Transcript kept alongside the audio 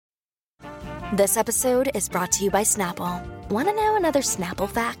This episode is brought to you by Snapple. Want to know another Snapple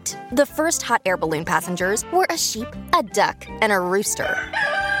fact? The first hot air balloon passengers were a sheep, a duck, and a rooster.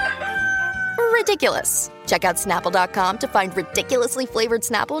 Ridiculous. Check out Snapple.com to find ridiculously flavored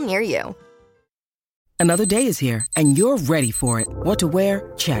Snapple near you. Another day is here, and you're ready for it. What to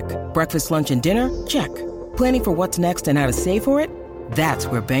wear? Check. Breakfast, lunch, and dinner? Check. Planning for what's next and how to save for it? That's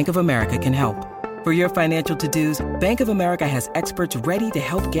where Bank of America can help. For your financial to-dos, Bank of America has experts ready to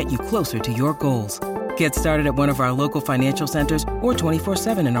help get you closer to your goals. Get started at one of our local financial centers or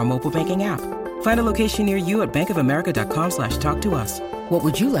 24/7 in our mobile banking app. Find a location near you at bankofamerica.com/talktous. What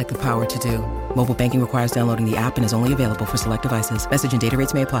would you like the power to do? Mobile banking requires downloading the app and is only available for select devices. Message and data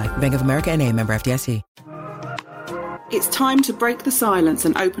rates may apply. Bank of America N.A., member FDIC. It's time to break the silence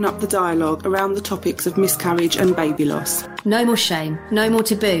and open up the dialogue around the topics of miscarriage and baby loss. No more shame, no more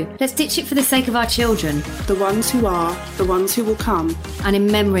taboo. Let's ditch it for the sake of our children. The ones who are, the ones who will come. And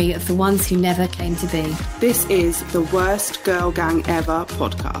in memory of the ones who never came to be. This is the Worst Girl Gang Ever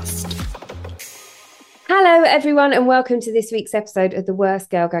podcast. Hello, everyone, and welcome to this week's episode of The Worst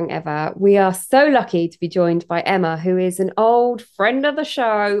Girl Gang Ever. We are so lucky to be joined by Emma, who is an old friend of the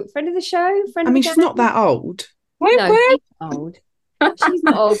show. She's not that old. No, she's old. She's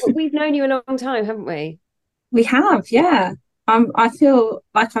not old, but we've known you a long time, haven't we? We have, yeah. I feel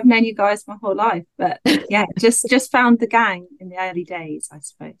like I've known you guys my whole life, but yeah, just found the gang in the early days, I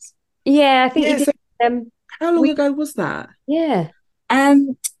suppose. Yeah, I think you did. How long ago was that? Yeah.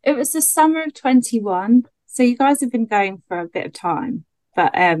 It was the summer of 21. So you guys have been going for a bit of time,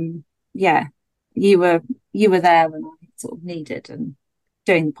 but yeah, you were there when I sort of needed and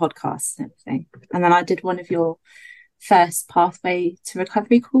doing the podcast and everything. And then I did one of your first Pathway to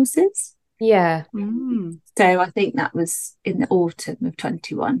Recovery courses. Yeah. So I think that was in the autumn of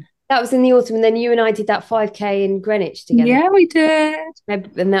 21. That was in the autumn, and then you and I did that 5K in Greenwich together. Yeah, we did.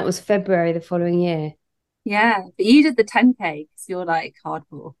 And that was February the following year. Yeah, but you did the 10K because you're like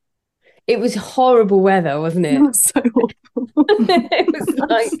hardcore. It was horrible weather, wasn't it? It was so awful. It was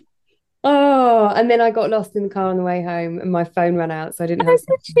like, and then I got lost in the car on the way home and my phone ran out, so I didn't have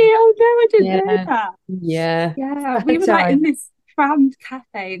Oh no, I didn't know that. Yeah. We were like in this crammed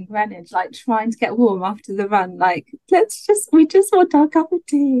cafe in Greenwich, like trying to get warm after the run, like we just want our cup of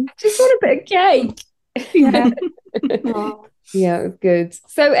tea. Just want a bit of cake. Yeah. Yeah, it was good.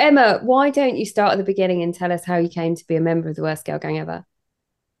 So Emma, why don't you start at the beginning and tell us how you came to be a member of the Worst Girl Gang Ever?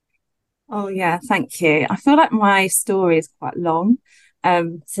 Oh yeah, thank you. I feel like my story is quite long.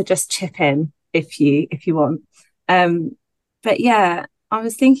 So just chip in if you want. But yeah, I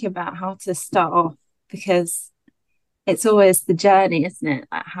was thinking about how to start off because it's always the journey, isn't it?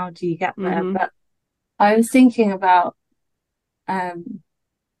 Like, how do you get there? But I was thinking about,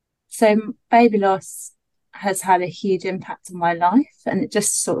 so baby loss has had a huge impact on my life, and it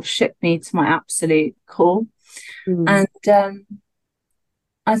just sort of shook me to my absolute core. And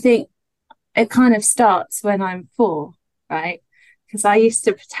I think it kind of starts when I'm 4, right? Because I used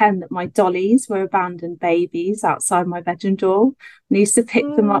to pretend that my dollies were abandoned babies outside my bedroom door. And I used to pick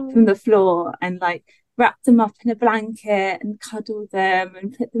them up from the floor and like wrap them up in a blanket and cuddle them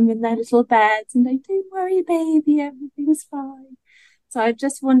and put them in their little beds and like, don't worry, baby, everything's fine. So I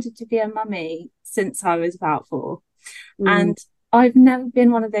just wanted to be a mummy since I was about 4. And I've never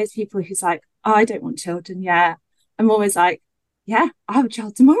been one of those people who's like, I don't want children yet. I'm always like, yeah, I'll have a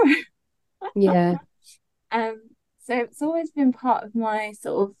child tomorrow. Yeah. So it's always been part of my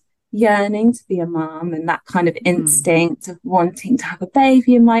sort of yearning to be a mum, and that kind of instinct of wanting to have a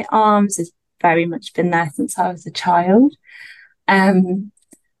baby in my arms has very much been there since I was a child. And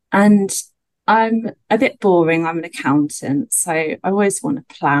I'm a bit boring. I'm an accountant, so I always want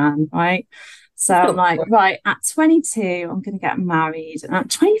to plan, right? So I'm like, right, at 22, I'm going to get married. And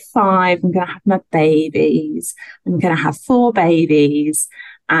at 25, I'm going to have my babies. I'm going to have 4 babies.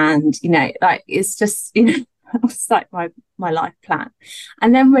 And, like, it's just, it's like my life plan.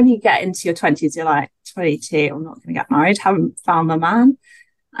 And then when you get into your 20s, you're like, 22, I'm not going to get married, haven't found my man.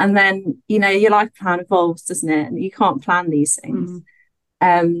 And then, your life plan evolves, doesn't it? And you can't plan these things.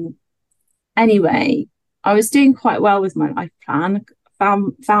 Anyway, I was doing quite well with my life plan.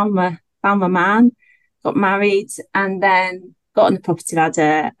 Found my man, got married, and then got on the property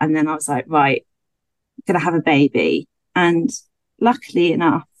ladder. And then I was like, right, I'm going to have a baby. And luckily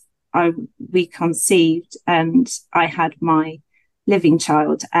enough, we conceived, and I had my living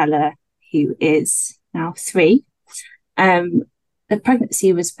child, Ella, who is now 3. The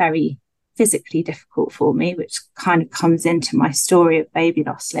pregnancy was very physically difficult for me, which kind of comes into my story of baby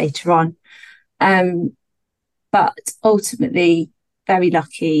loss later on. But ultimately, very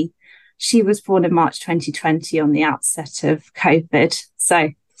lucky. She was born in March 2020 on the outset of COVID. So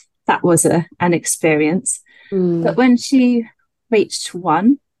that was an experience. But when she reached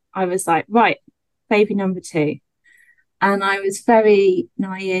 1, I was like, right, baby number 2. And I was very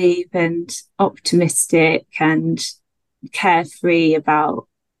naive and optimistic and carefree about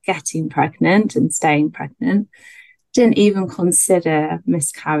getting pregnant and staying pregnant. Didn't even consider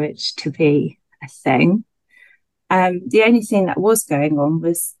miscarriage to be a thing. The only thing that was going on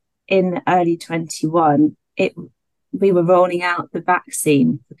was in early 21, we were rolling out the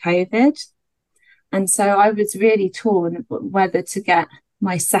vaccine for COVID. And so I was really torn whether to get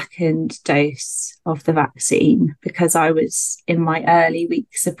my second dose of the vaccine because I was in my early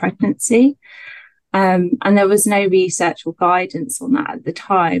weeks of pregnancy. And there was no research or guidance on that at the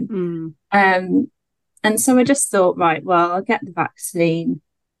time. And so I just thought, right, well, I'll get the vaccine.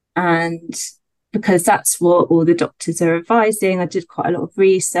 And because that's what all the doctors are advising, I did quite a lot of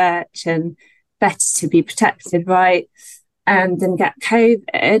research, and better to be protected, right, than get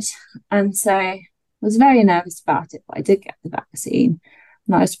COVID. And so I was very nervous about it, but I did get the vaccine.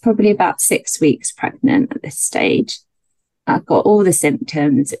 And I was probably about 6 weeks pregnant at this stage. I got all the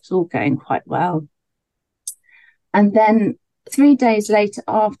symptoms. It was all going quite well. And then 3 days later,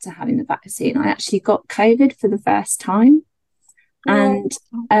 after having the vaccine, I actually got COVID for the first time. And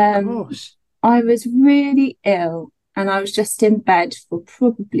I was really ill, and I was just in bed for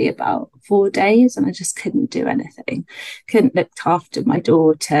probably about 4 days, and I just couldn't do anything. Couldn't look after my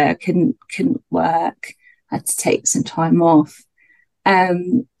daughter, couldn't work, had to take some time off.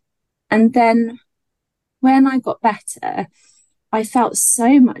 And then when I got better, I felt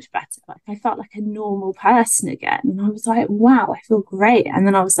so much better. Like I felt like a normal person again. And I was like, wow, I feel great. And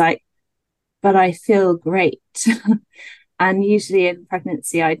then I was like, but I feel great. And usually in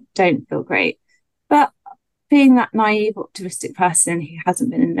pregnancy, I don't feel great. But being that naive, optimistic person who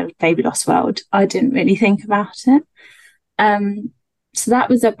hasn't been in the baby loss world, I didn't really think about it. So that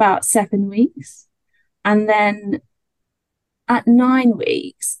was about 7 weeks. And then at 9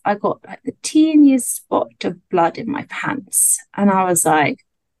 weeks, I got like the teeniest spot of blood in my pants. And I was like,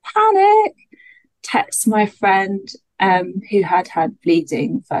 panic, text my friend who had had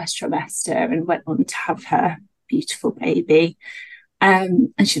bleeding first trimester and went on to have her beautiful baby.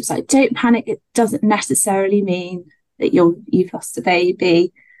 And she was like, don't panic. It doesn't necessarily mean that you've lost a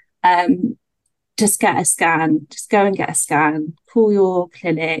baby. Just get a scan. Just go and get a scan. Call your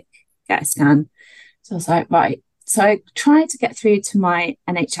clinic, get a scan. So I was like, right. So I tried to get through to my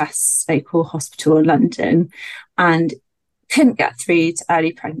NHS local hospital in London and couldn't get through to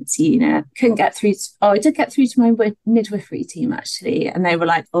early pregnancy unit. Couldn't get through to, I did get through to my midwifery team actually. And they were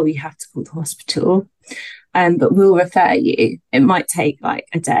like, oh, you have to call the hospital. But we'll refer you. It might take like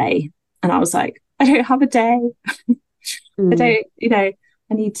a day. And I was like, I don't have a day. I don't,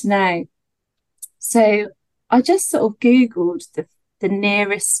 I need to know. So I just sort of Googled the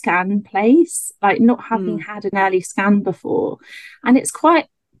nearest scan place, like not having had an early scan before. And it's quite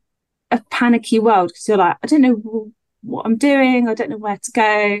a panicky world because you're like, I don't know what I'm doing. I don't know where to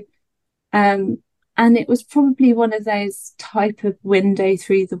go. And it was probably one of those type of window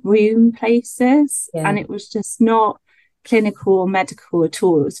through the womb places. Yeah. And it was just not clinical or medical at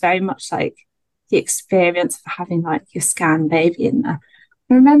all. It was very much like the experience of having like your scan baby in there.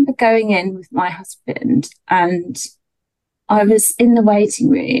 I remember going in with my husband and I was in the waiting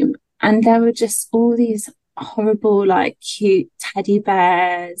room and there were just all these horrible, like cute teddy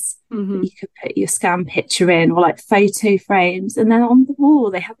bears that you could put your scan picture in, or like photo frames. And then on the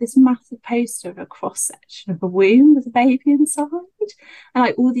wall, they had this massive poster of a cross section of a womb with a baby inside, and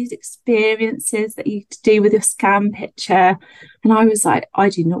like all these experiences that you could do with your scan picture. And I was like, I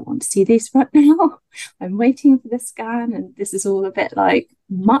do not want to see this right now. I'm waiting for the scan, and this is all a bit like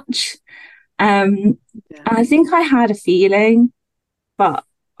much. And I think I had a feeling, but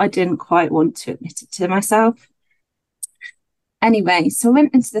I didn't quite want to admit it to myself. Anyway, so I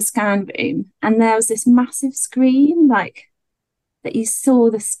went into the scan room and there was this massive screen, like that you saw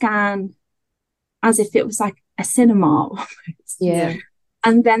the scan as if it was like a cinema almost. Yeah.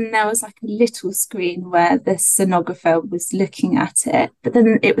 And then there was like a little screen where the sonographer was looking at it, but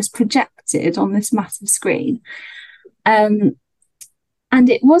then it was projected on this massive screen. And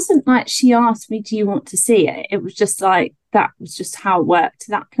it wasn't like she asked me, do you want to see it? It was just like, that was just how it worked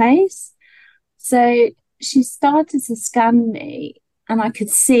to that place. So she started to scan me and I could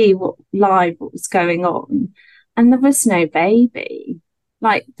see what was going on. And there was no baby.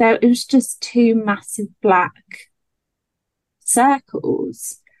 Like it was just two massive black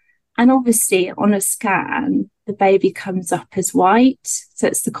circles. And obviously on a scan, the baby comes up as white. So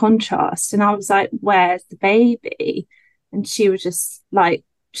it's the contrast. And I was like, where's the baby? And she was just like,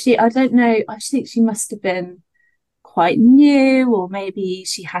 I don't know, I think she must have been quite new, or maybe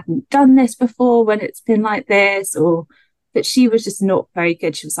she hadn't done this before when it's been like this, or but she was just not very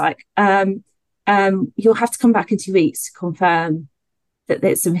good. She was like, you'll have to come back in 2 weeks to confirm that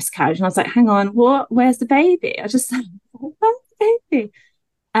it's a miscarriage. And I was like, hang on, what? Where's the baby? I just said, where's the baby?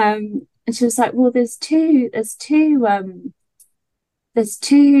 And she was like, well, there's two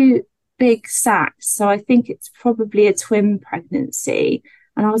big sacs, so I think it's probably a twin pregnancy.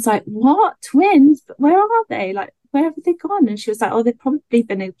 And I was like, what? Twins? But where are they? Like, where have they gone? And she was like, oh, they've probably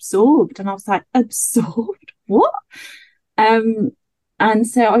been absorbed. And I was like, absorbed? What? And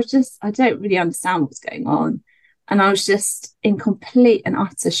so I don't really understand what's going on. And I was just in complete and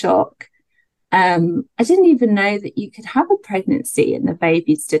utter shock. I didn't even know that you could have a pregnancy and the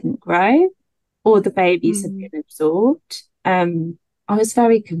babies didn't grow, or the babies had been absorbed. I was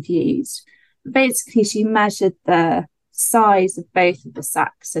very confused. Basically, she measured the size of both of the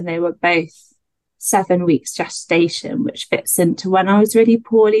sacs, and they were both 7 weeks gestation, which fits into when I was really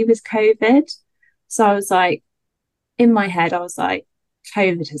poorly with COVID. So I was like, in my head, I was like,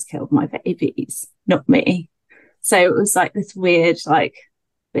 COVID has killed my babies, not me. So it was like this weird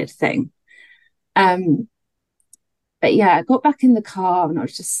thing. But yeah, I got back in the car and I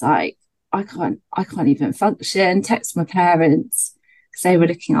was just like, I can't even function. Text my parents because they were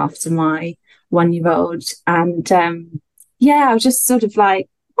looking after my 1-year-old. And yeah, I was just sort of like,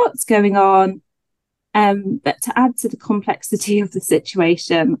 what's going on? But to add to the complexity of the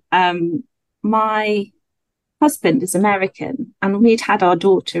situation, my husband is American, and we'd had our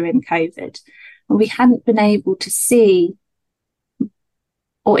daughter in COVID, and we hadn't been able to see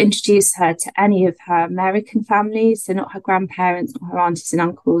or introduce her to any of her American families, so not her grandparents, not her aunties and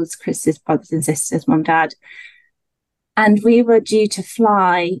uncles, Chris's brothers and sisters, mum, dad. And we were due to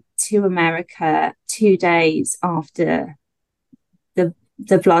fly to America 2 days after the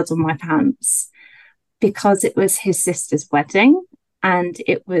blood on my pants, because it was his sister's wedding, and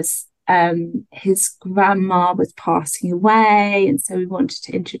it was his grandma was passing away, and so we wanted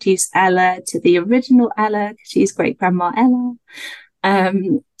to introduce Ella to the original Ella, because she's great grandma Ella.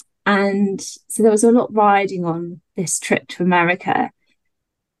 And so there was a lot riding on this trip to America.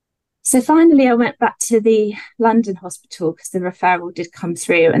 So finally I went back to the London hospital because the referral did come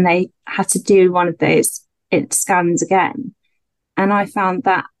through, and they had to do one of those scans again. And I found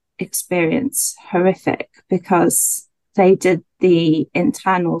that experience horrific because they did the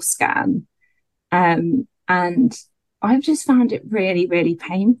internal scan. And I've just found it really, really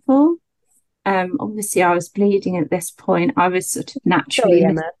painful. Obviously I was bleeding at this point. I was sort of naturally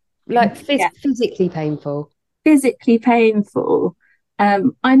physically painful. Physically painful.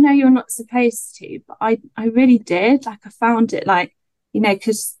 I know you're not supposed to, but I really did. Like, I found it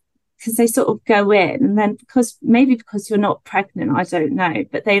because they sort of go in, and then because you're not pregnant, I don't know,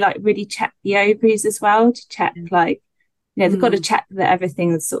 but they really check the ovaries as well to check they've got to check that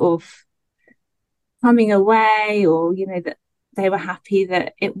everything's sort of coming away, or that they were happy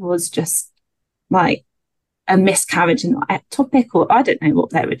that it was just like a miscarriage and not ectopic, or I don't know what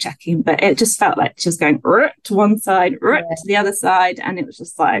they were checking, but it just felt like she was going to one side, to the other side, and it was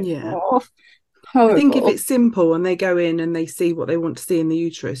just like, oh, horrible. I think if it's simple and they go in and they see what they want to see in the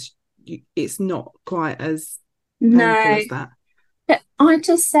uterus, it's not quite as painful as that. But I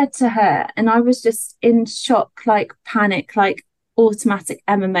just said to her, and I was just in shock, panic, automatic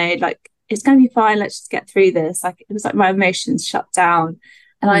Emma mode, it's going to be fine, let's just get through this. It was like my emotions shut down,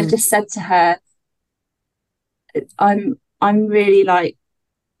 and I just said to her, I'm really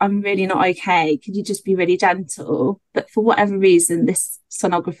not okay. Could you just be really gentle? But for whatever reason, this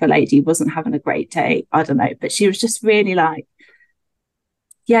sonographer lady wasn't having a great day. I don't know, but she was just really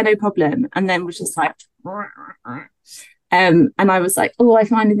yeah, no problem. And then was just and I was like, oh, I'm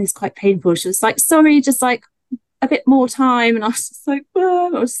finding this quite painful. She was like, sorry, just a bit more time. And I was just like, I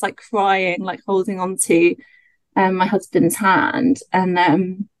was just crying, holding on to my husband's hand. And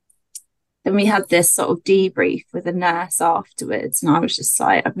then we had this sort of debrief with a nurse afterwards, and I was just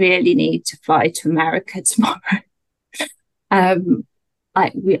like, I really need to fly to America tomorrow.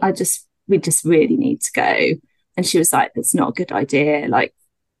 We just really need to go. And she was like, that's not a good idea.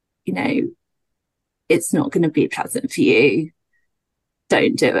 It's not going to be pleasant for you.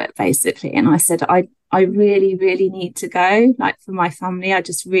 Don't do it, basically. And I said, I really, really need to go. For my family, I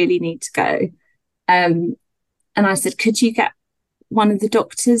just really need to go. And I said, could you get one of the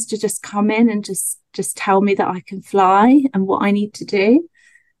doctors to just come in and just tell me that I can fly and what I need to do.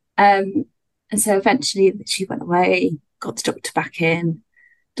 And so eventually she went away, got the doctor back in.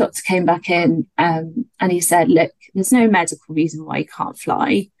 Doctor came back in, and he said, look, there's no medical reason why you can't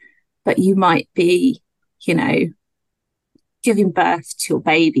fly, but you might be, giving birth to your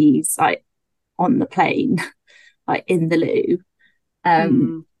babies on the plane. like in the loo.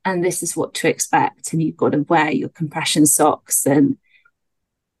 And this is what to expect, and you've got to wear your compression socks, and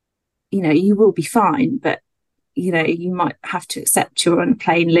you know, you will be fine, but you know, you might have to accept you're on a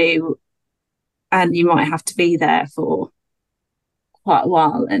plain loo, and you might have to be there for quite a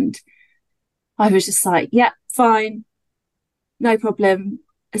while. And I was just like, yeah, fine, no problem,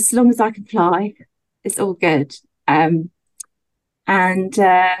 as long as I can fly, it's all good.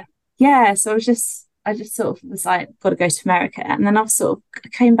 Yeah, so I just sort of was like, got to go to America. And then I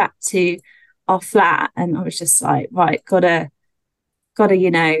came back to our flat, and I was just like, right, gotta, you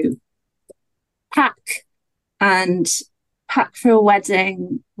know, pack for a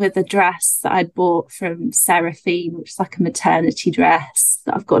wedding with a dress that I'd bought from Seraphine, which is like a maternity dress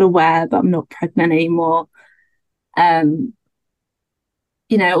that I've got to wear, but I'm not pregnant anymore. You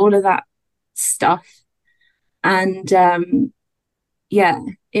know, all of that stuff. And yeah,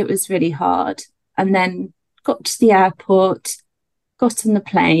 it was really hard. And then got to the airport, got on the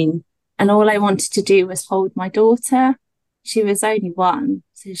plane, and all I wanted to do was hold my daughter. She was only 1,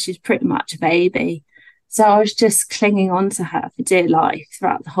 so she's pretty much a baby. So I was just clinging on to her for dear life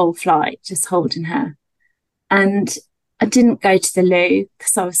throughout the whole flight, just holding her. And I didn't go to the loo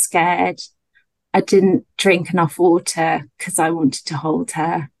because I was scared. I didn't drink enough water because I wanted to hold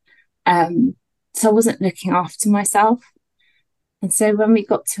her. So I wasn't looking after myself. And so when we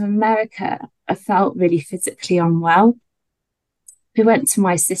got to America, I felt really physically unwell. We went to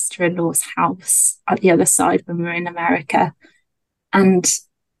my sister-in-law's house at the other side when we were in America. And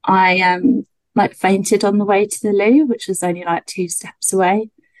I like fainted on the way to the loo, which was only like 2 steps away.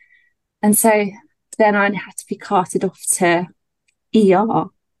 And so then I had to be carted off to ER,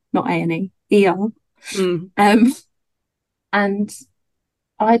 not A&E, ER. And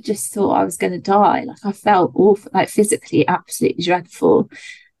I just thought I was going to die. Like, I felt awful, like physically absolutely dreadful.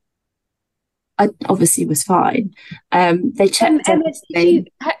 I obviously was fine. They checked everything.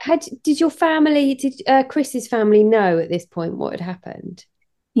 Did your family, Chris's family know at this point what had happened?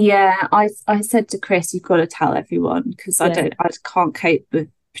 Yeah, I said to Chris, you've got to tell everyone, because I can't cope with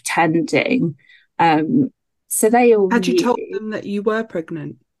pretending. So they all Had you knew. told them that you were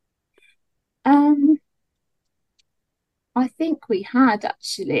pregnant? I think we had,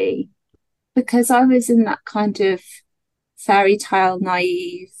 actually, because I was in that kind of fairy tale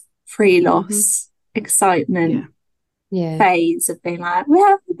naive pre-loss excitement phase of being like, we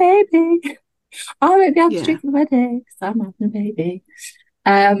have a baby. I won't be able to drink the wedding because I'm having a baby.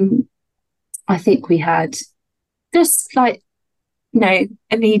 I think we had just like, you know,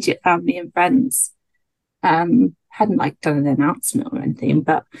 immediate family and friends hadn't like done an announcement or anything,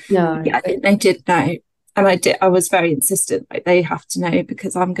 but no, yeah, I think they did know. And I was very insistent, like, they have to know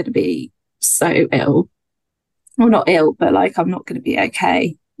because I'm going to be so ill. Well, not ill, but like, I'm not going to be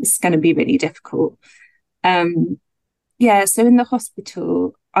okay. It's going to be really difficult. Yeah, so in the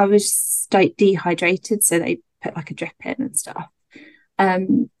hospital, I was like dehydrated, so they put like a drip in and stuff.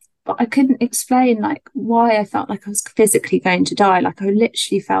 But I couldn't explain like why I felt like I was physically going to die. Like, I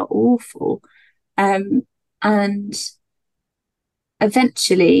literally felt awful. And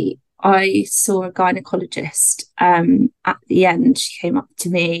eventually I saw a gynecologist at the end. She came up to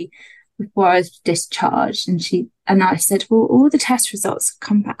me before I was discharged, and I said, well, all the test results have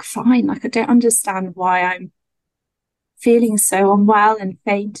come back fine. Like, I don't understand why I'm feeling so unwell and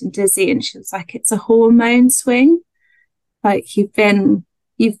faint and dizzy. And she was like, it's a hormone swing. Like, you've been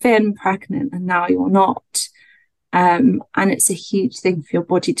pregnant and now you're not. And it's a huge thing for your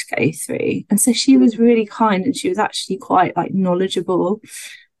body to go through. And so she was really kind, and she was actually quite like knowledgeable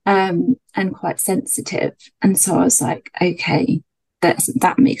and quite sensitive. And so I was like, okay,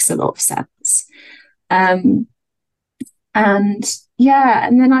 that makes a lot of sense. And yeah,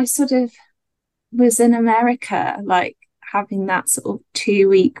 and then I sort of was in America, like having that sort of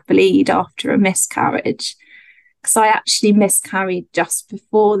 2-week bleed after a miscarriage, because I actually miscarried just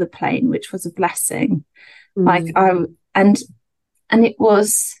before the plane, which was a blessing. Like, and it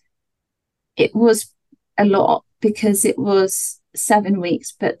was a lot because it was 7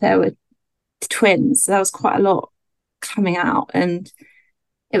 weeks, but there were twins, so there was quite a lot coming out, and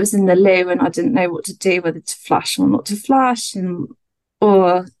it was in the loo, and I didn't know what to do, whether to flash or not to flash,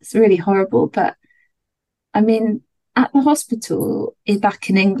 or it's really horrible. But I mean, at the hospital back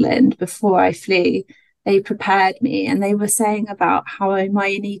in England before I flew, they prepared me, and they were saying about how I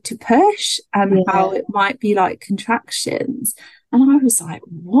might need to push and how it might be like contractions. And I was like,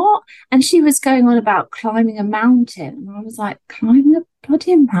 what? And she was going on about climbing a mountain. And I was like, climbing a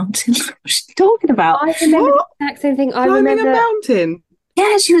bloody mountain? What's she talking about? I remember the exact same thing. Climbing a mountain?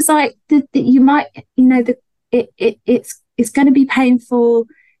 Yeah, she was like, you might, you know, it's going to be painful.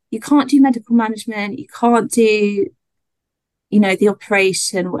 you can't do medical management, you can't do, the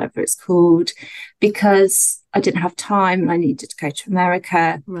operation, whatever it's called, because I didn't have time and I needed to go to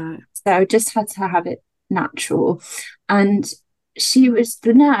America. Right. So I just had to have it natural. And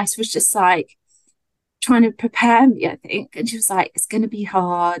the nurse was just like trying to prepare me, I think. And she was like, it's going to be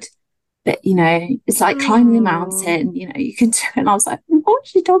hard, but it's like climbing a mountain, you can do it. And I was like, what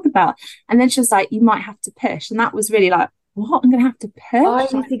is she talking about? And then she was like, you might have to push. And that was really like, what? I'm going to have to push? I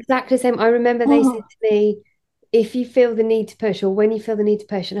was exactly the same. I remember they said to me, if you feel the need to push, or when you feel the need to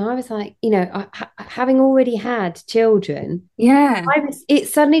push. And I was like, having already had children, it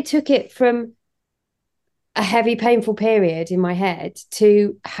suddenly took it from a heavy, painful period in my head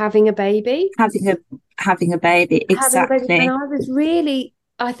to having a baby. Having a baby, exactly. And I was really,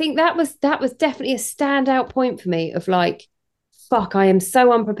 I think that was definitely a standout point for me of like, fuck, I am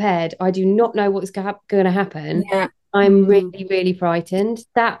so unprepared. I do not know what's going to happen. Yeah. I'm really, really frightened.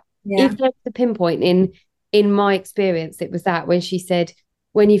 If there's a pinpoint in my experience, it was that when she said,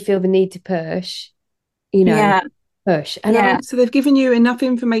 when you feel the need to push, push. And so they've given you enough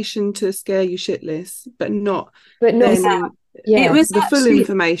information to scare you shitless, but not it was the full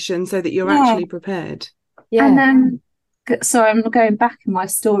information so that you're actually prepared. Yeah. And then, sorry, I'm not going back in my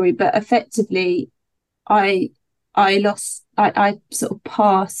story, but effectively I sort of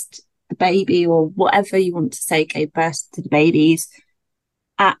passed the baby, or whatever you want to say, gave birth to the babies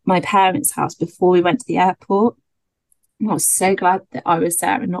at my parents' house before we went to the airport. And I was so glad that I was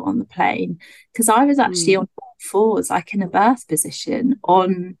there and not on the plane, because I was actually on all fours, like in a birth position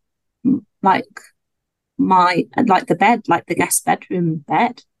on like the bed, like the guest bedroom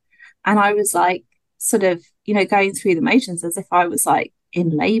bed. And I was like sort of, going through the motions as if I was like in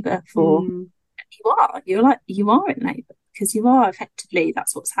labor for you are in labor, because you are effectively,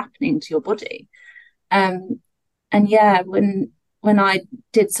 that's what's happening to your body. And yeah, when I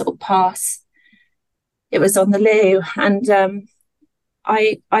did sort of pass, it was on the loo, and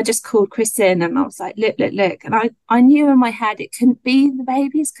I just called Chris in, and I was like, look, and I knew in my head it couldn't be the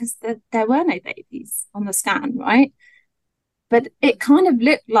babies, because there were no babies on the scan, right? But it kind of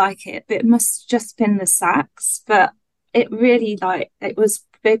looked like it, but it must have just been the sacs. But it really, like, it was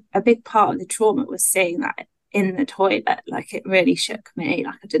a big part of the trauma was seeing that in the toilet. Like, it really shook me.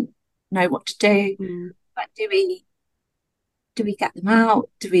 Like, I didn't know what to do. Like, do we get them out?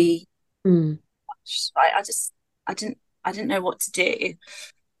 Do we? I didn't know what to do.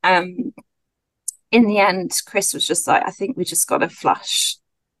 In the end, Chris was just like, I think we just got to flush.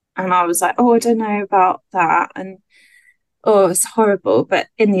 And I was like, oh, I don't know about that. And it's horrible. But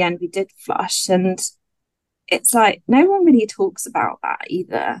in the end, we did flush. And it's like, no one really talks about that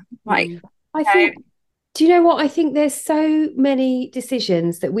either. Like, I think, do you know what? I think there's so many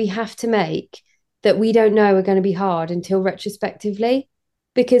decisions that we have to make that we don't know are going to be hard until retrospectively.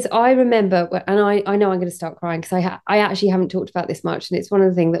 Because I remember, and I know I'm going to start crying, because I actually haven't talked about this much, and it's one of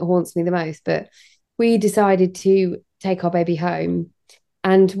the things that haunts me the most, but we decided to take our baby home.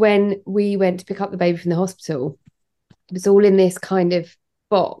 And when we went to pick up the baby from the hospital, it was all in this kind of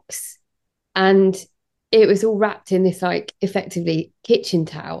box, and it was all wrapped in this, like, effectively kitchen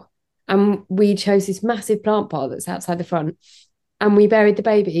towel. And we chose this massive plant pot that's outside the front, and we buried the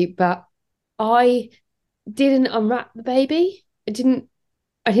baby. But I didn't unwrap the baby. I didn't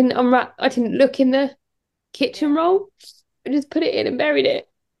look in the kitchen roll. I just put it in and buried it.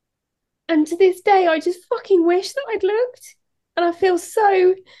 And to this day, I just fucking wish that I'd looked. And I feel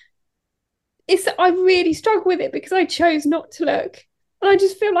I really struggle with it because I chose not to look. And I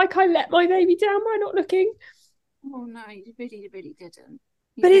just feel like I let my baby down by not looking. Oh no, you really, really didn't.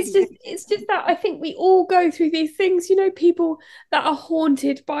 But it's just that I think we all go through these things, people that are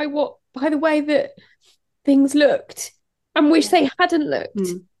haunted by the way that things looked and wish they hadn't looked.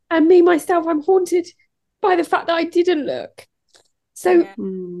 And me, myself, I'm haunted by the fact that I didn't look. So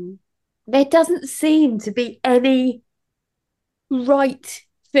there doesn't seem to be any right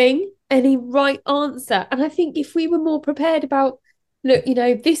thing, any right answer. And I think if we were more prepared about, look,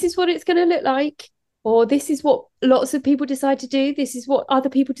 this is what it's going to look like, or this is what lots of people decide to do, this is what other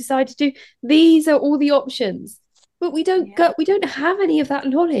people decide to do, these are all the options. But we don't have any of that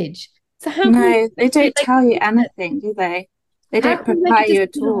knowledge. So they don't tell you anything, do they? They don't prepare you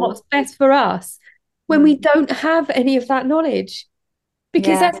at all. What's best for us when we don't have any of that knowledge?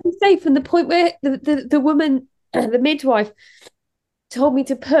 Because as you say, from the point where the woman, the midwife, told me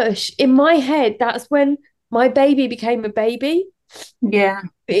to push, in my head, that's when my baby became a baby. Yeah.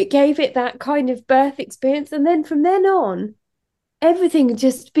 It gave it that kind of birth experience. And then from then on, everything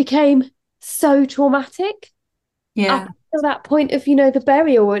just became so traumatic. Yeah. Up to that point of, the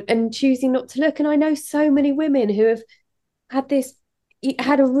burial and choosing not to look. And I know so many women who have had this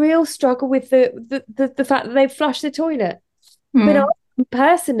had a real struggle with the fact that they flushed the toilet. But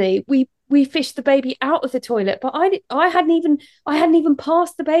personally, we fished the baby out of the toilet, but I hadn't even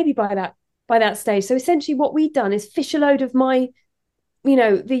passed the baby by that stage. So essentially, what we'd done is fish a load of my,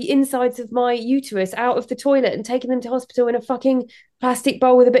 the insides of my uterus out of the toilet and taken them to hospital in a fucking plastic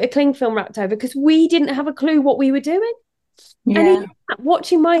bowl with a bit of cling film wrapped over, because we didn't have a clue what we were doing. Yeah. And even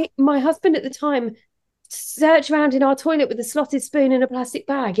watching my husband at the time search around in our toilet with a slotted spoon in a plastic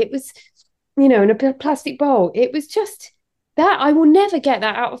bag, it was, in a plastic bowl. It was just that I will never get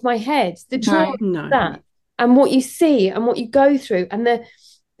that out of my head. The trauma of that, and what you see and what you go through, and the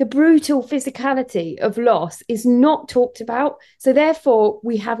brutal physicality of loss is not talked about. So therefore,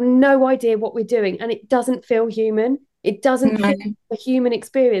 we have no idea what we're doing, and it doesn't feel human. It doesn't feel a human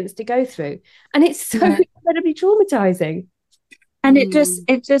experience to go through, and it's so incredibly traumatizing. And it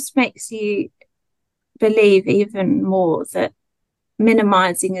just makes you believe even more that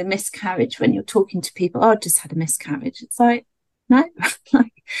minimizing a miscarriage when you're talking to people, I just had a miscarriage. It's like, no,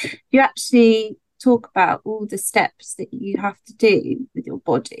 like, you actually talk about all the steps that you have to do with your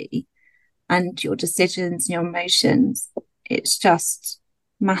body and your decisions and your emotions. It's just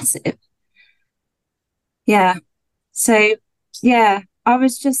massive. Yeah. So, yeah,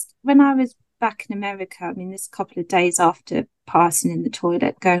 when I was back in America, I mean, this couple of days after passing in the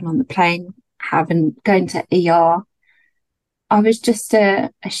toilet, going on the plane, going to ER, I was just a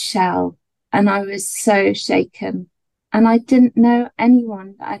shell, and I was so shaken. And I didn't know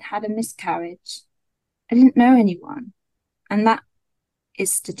anyone that I'd had a miscarriage. I didn't know anyone. And that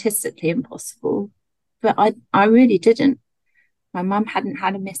is statistically impossible. But I really didn't. My mum hadn't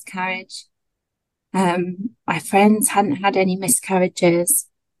had a miscarriage. My friends hadn't had any miscarriages.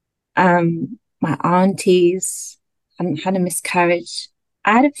 My aunties hadn't had a miscarriage.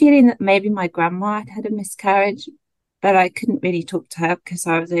 I had a feeling that maybe my grandma had a miscarriage, but I couldn't really talk to her because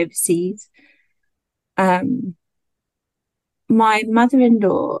I was overseas. My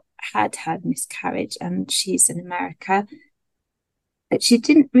mother-in-law had miscarriage, and she's in America, but she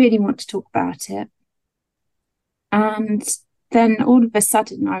didn't really want to talk about it. And then all of a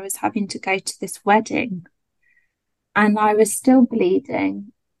sudden I was having to go to this wedding, and I was still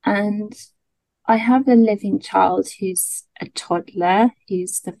bleeding, and I have a living child who's a toddler,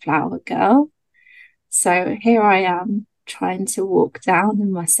 who's the flower girl. So here I am trying to walk down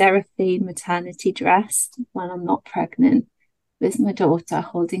in my Seraphine maternity dress when I'm not pregnant, with my daughter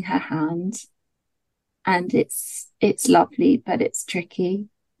holding her hand. And it's lovely, but it's tricky.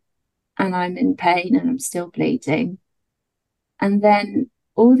 And I'm in pain and I'm still bleeding. And then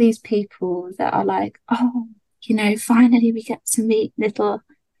all these people that are like, oh, finally we get to meet little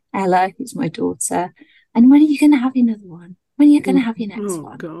Ella, who's my daughter. And when are you going to have another one? When are you going to have your next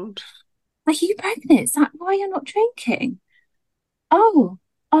one? Oh, God. Are you pregnant? Is that why you're not drinking? Oh,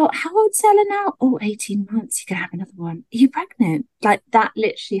 how old's Ella now? Oh, 18 months, you're going to have another one. Are you pregnant? Like, that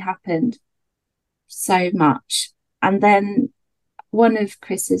literally happened so much. And then one of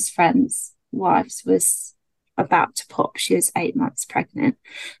Chris's friends' wives was about to pop. She was 8 months pregnant.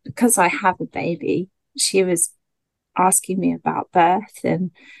 Because I have a baby, she was asking me about birth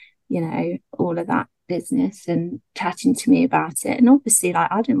and, all of that business and chatting to me about it. And obviously,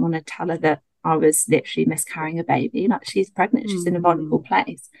 like, I didn't want to tell her that I was literally miscarrying a baby. Like, she's pregnant, she's in a vulnerable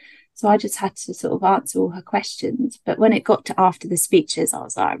place. So I just had to sort of answer all her questions. But when it got to after the speeches, I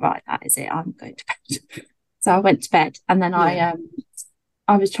was like, right, that is it, I'm going to bed. So I went to bed, and then I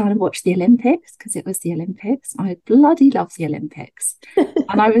was trying to watch the Olympics because it was the Olympics. I bloody love the Olympics.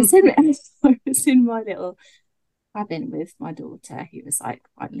 And I was in my little cabin with my daughter, who was like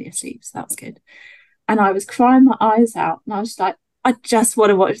finally asleep, so that was good. And I was crying my eyes out, and I was like, I just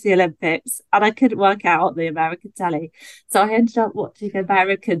want to watch the Olympics, and I couldn't work out the American telly. So I ended up watching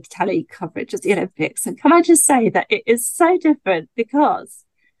American telly coverage of the Olympics. And can I just say that it is so different because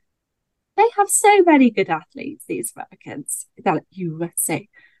they have so many good athletes, these Americans, that USA.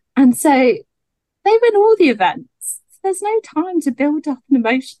 And so they win all the events. There's no time to build up an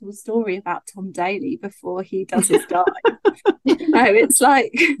emotional story about Tom Daley before he does his dive. It's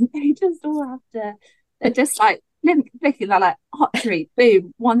like they just all have to, they're just like flicking, they're like archery,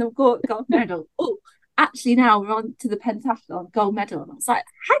 boom, won the gold medal. Oh, actually now we're on to the pentathlon, gold medal. And I was like,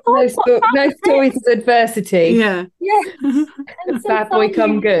 hang on, no stories of adversity. Yeah. Bad boy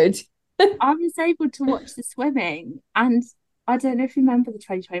come good. I was able to watch the swimming, and I don't know if you remember the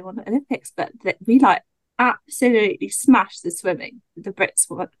 2021 Olympics, but we like absolutely smashed the swimming. The Brits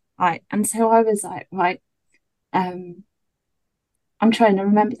were like, and so I was like, right, I'm trying to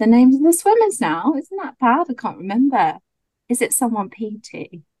remember the names of the swimmers now. Isn't that bad? I can't remember. Is it someone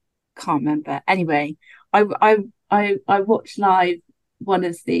PT? Can't remember. Anyway, I watched live one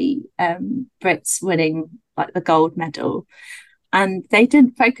of the Brits winning like the gold medal, and they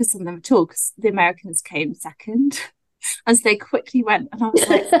didn't focus on them at all because the Americans came second. As they quickly went, and I was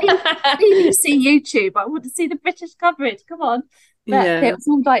like, BBC YouTube, I want to see the British coverage, come on. But it was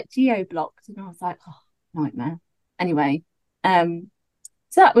all like geo-blocked, and I was like, oh, nightmare. Anyway, so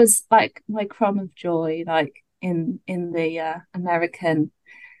that was like my crumb of joy, like in the American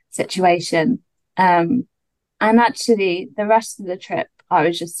situation. And actually the rest of the trip I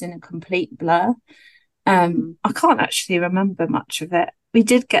was just in a complete blur. I can't actually remember much of it. We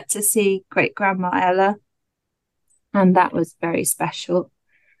did get to see great grandma Ella, and that was very special.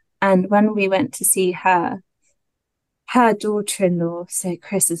 And when we went to see her daughter-in-law, so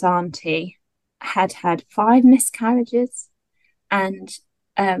Chris's auntie, had 5 miscarriages, and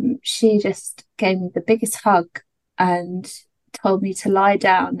she just gave me the biggest hug and told me to lie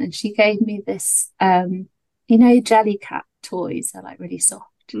down, and she gave me this Jellycat toys are like really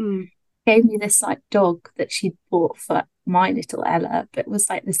soft. Gave me this like dog that she'd bought for my little Ella, but it was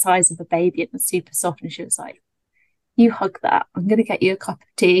like the size of a baby and was super soft, and she was like, you hug that, I'm gonna get you a cup of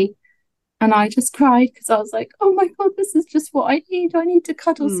tea. And I just cried because I was like, oh my God, this is just what I need. I need to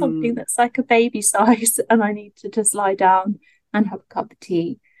cuddle something that's like a baby size, and I need to just lie down and have a cup of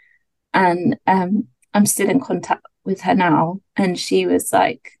tea. And I'm still in contact with her now, and she was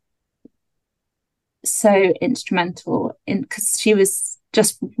like so instrumental in, because she was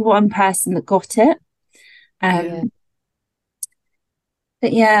just one person that got it. But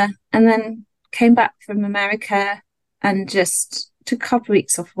yeah, and then came back from America and just took a couple of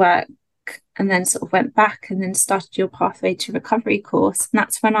weeks off work, and then sort of went back and then started your Pathway to Recovery course, and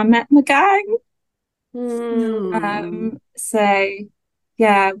that's when I met my gang. So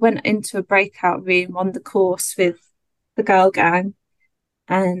yeah, went into a breakout room on the course with the girl gang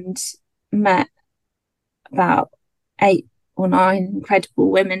and met about 8 or 9 incredible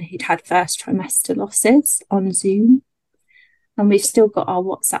women who'd had first trimester losses on Zoom, and we've still got our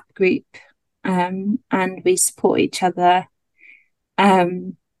WhatsApp group, and we support each other,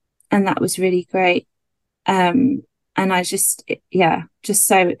 and that was really great. And I just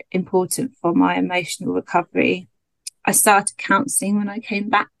so important for my emotional recovery. I started counselling when I came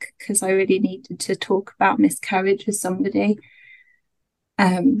back because I really needed to talk about miscarriage with somebody,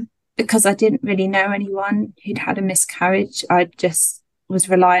 because I didn't really know anyone who'd had a miscarriage. I just was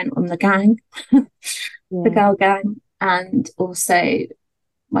reliant on the gang, the girl gang, and also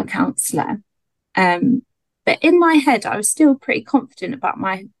my counsellor. But in my head, I was still pretty confident about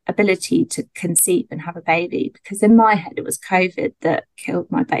my ability to conceive and have a baby, because in my head, it was COVID that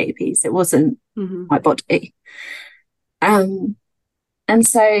killed my babies. It wasn't my body. And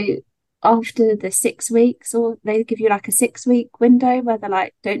so after the 6 weeks, or they give you like a 6-week window where they're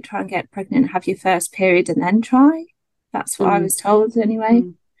like, don't try and get pregnant, have your first period and then try. That's what I was told anyway.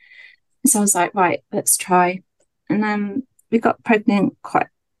 So I was like, right, let's try. And then we got pregnant quite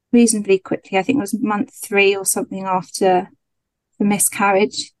reasonably quickly. I think it was month 3 or something after the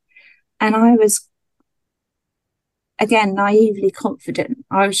miscarriage. And I was, again, naively confident.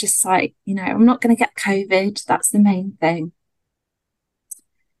 I was just like, I'm not going to get COVID. That's the main thing.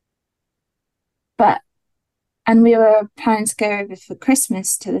 And we were planning to go over for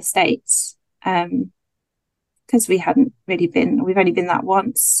Christmas to the States, because we've only been that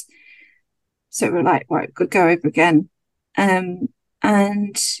once. So we're like, right, we'll go over again. And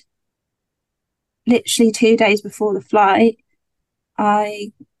literally 2 days before the flight,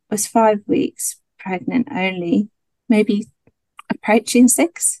 I was 5 weeks pregnant only, maybe approaching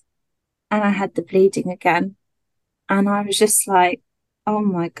 6, and I had the bleeding again. And I was just like, oh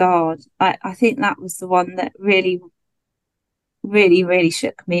my God. I think that was the one that really, really, really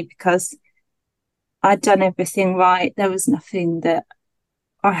shook me, because I'd done everything right. There was nothing that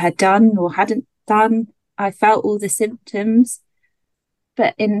I had done or hadn't done. I felt all the symptoms,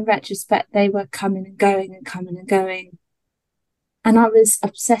 but in retrospect, they were coming and going and coming and going. And I was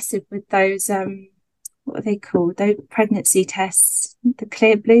obsessive with those, what are they called? Those pregnancy tests, the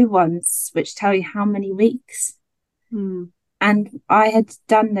clear blue ones, which tell you how many weeks. And I had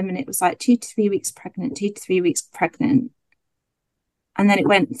done them, and it was like 2 to 3 weeks pregnant, 2 to 3 weeks pregnant. And then it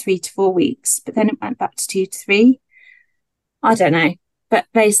went 3 to 4 weeks, but then it went back to 2 to 3. I don't know. But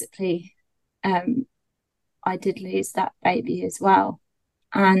basically, I did lose that baby as well.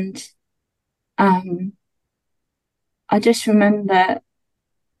 And I just remember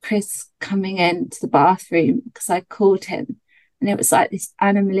Chris coming into the bathroom because I called him, and it was like this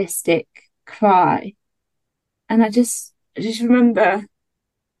animalistic cry. And I just remember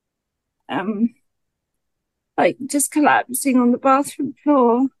like just collapsing on the bathroom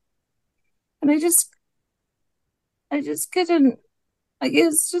floor, and I just couldn't Like,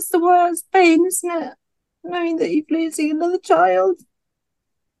 it's just the worst pain, isn't it? Knowing that you're losing another child.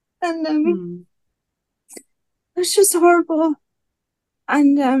 And it was just horrible.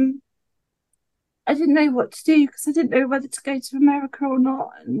 And I didn't know what to do because I didn't know whether to go to America or not.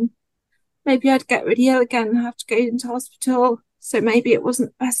 And maybe I'd get really ill again and have to go into hospital. So maybe it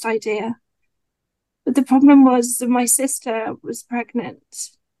wasn't the best idea. But the problem was that my sister was pregnant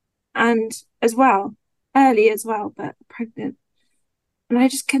and as well, early as well, but pregnant. And I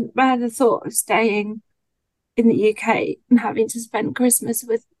just couldn't bear the thought of staying in the UK and having to spend Christmas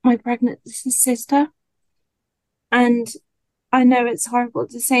with my pregnant sister. And I know it's horrible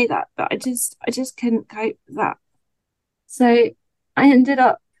to say that, but I just couldn't cope with that. So I ended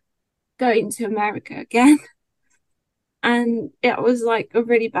up going to America again. And it was like a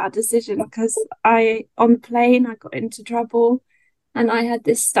really bad decision because on the plane, I got into trouble and I had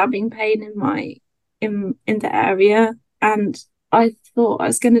this stabbing pain in the area, and I thought I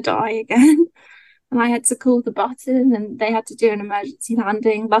was going to die again. And I had to call the button and they had to do an emergency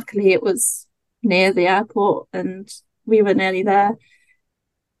landing. Luckily, it was near the airport and we were nearly there.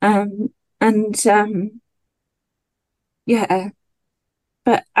 Yeah.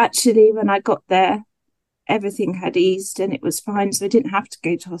 But actually, when I got there, everything had eased and it was fine. So I didn't have to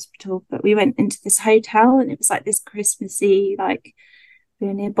go to hospital. But we went into this hotel and it was like this Christmassy, like we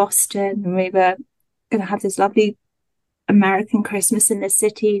were near Boston and we were going to have this lovely American Christmas in the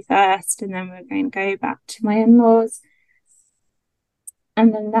city first, and then we were going to go back to my in-laws.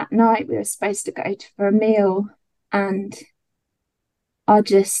 And then that night we were supposed to go for a meal, and I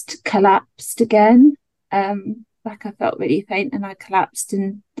just collapsed again. Like I felt really faint, and I collapsed,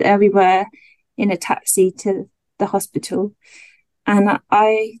 and there we were in a taxi to the hospital. And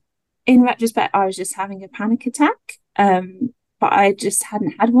in retrospect, I was just having a panic attack. But I just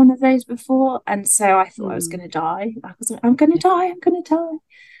hadn't had one of those before. And so I thought I was going to die. I was like, I'm going to die.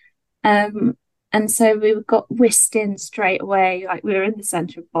 And so we got whisked in straight away. Like, we were in the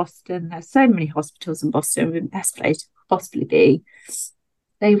centre of Boston. There's so many hospitals in Boston. We're the best place to possibly be.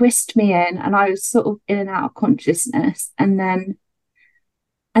 They whisked me in and I was sort of in and out of consciousness. And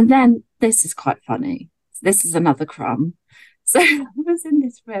then this is quite funny. This is another crumb. So I was in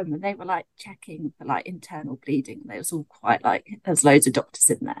this room and they were like checking for like internal bleeding. They was all quite like, there's loads of doctors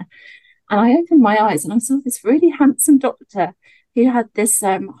in there. And I opened my eyes and I saw this really handsome doctor who had this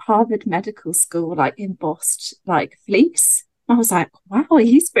Harvard Medical School like embossed like fleece. I was like, wow,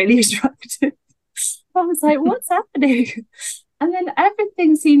 he's really attractive. I was like, what's happening? And then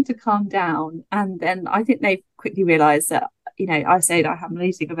everything seemed to calm down. And then I think they quickly realized that, I said I'm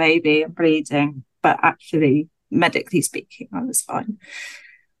losing a baby, I'm bleeding, but actually, medically speaking, I was fine.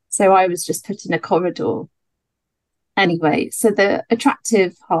 So I was just put in a corridor. Anyway, so the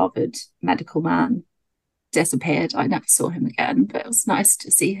attractive Harvard medical man disappeared. I never saw him again, but it was nice to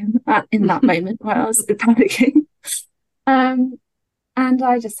see him in that moment where I was panicking. And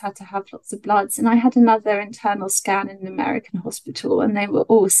I just had to have lots of bloods. And I had another internal scan in an American hospital, and they were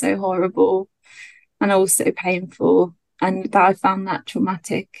also horrible and also painful. And I found that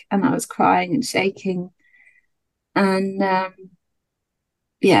traumatic, and I was crying and shaking. And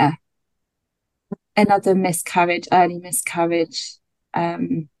another miscarriage, early miscarriage.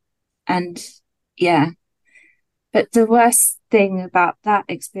 And yeah, but the worst thing about that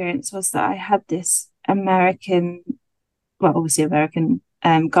experience was that I had this American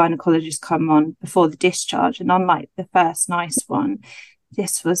gynecologist come on before the discharge. And unlike the first nice one,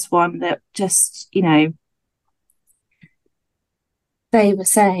 this was one that just, they were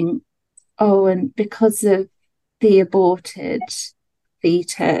saying, oh, and because of the aborted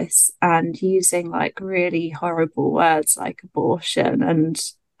fetus, and using like really horrible words like abortion. And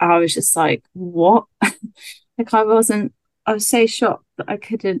I was just like, what? Like, I was so shocked that I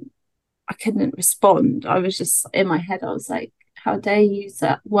couldn't respond. I was just in my head, I was like, how dare you use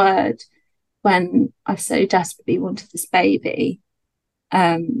that word when I so desperately wanted this baby?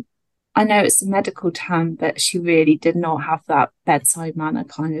 I know it's a medical term, but she really did not have that bedside manner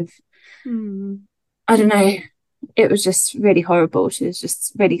kind of, I don't know. It was just really horrible. She was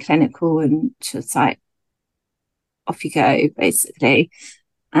just really clinical, and she was like, off you go, basically.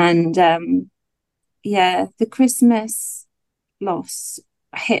 And the Christmas loss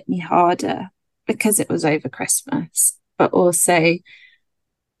hit me harder because it was over Christmas, but also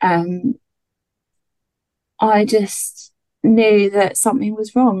I just knew that something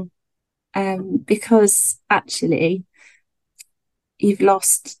was wrong, because actually you've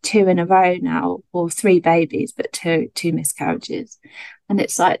lost 2 in a row now, or 3 babies, but two miscarriages. And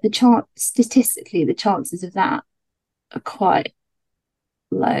it's like statistically, the chances of that are quite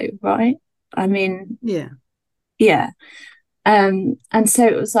low, right? I mean, yeah. And so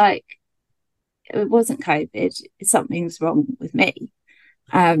it was like, it wasn't COVID, something's wrong with me.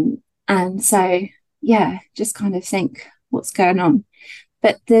 And so, yeah, just kind of think what's going on.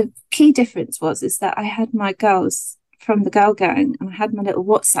 But the key difference is that I had my girls from the girl gang, and I had my little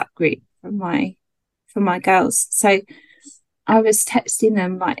WhatsApp group from my girls. So I was texting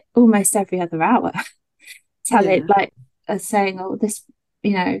them like almost every other hour, saying, oh, this,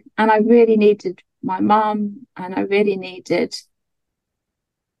 and I really needed my mum, and I really needed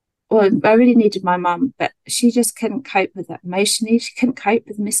my mum, but she just couldn't cope with that emotionally. She couldn't cope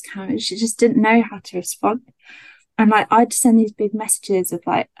with miscarriage. She just didn't know how to respond. And like, I'd send these big messages of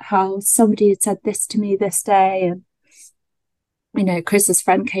like how somebody had said this to me this day. And, Chris's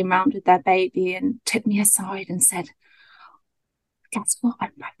friend came round with their baby and took me aside and said, guess what?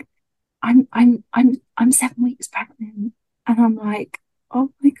 I'm pregnant. I'm 7 weeks pregnant. And I'm like,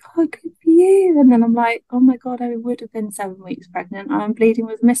 oh my God, good for you. And then I'm like, oh my God, I would have been 7 weeks pregnant. I'm bleeding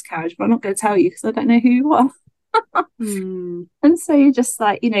with a miscarriage, but I'm not going to tell you because I don't know who you are. And so you're just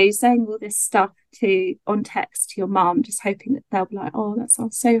like, you're saying all this stuff on text to your mum, just hoping that they'll be like, oh, that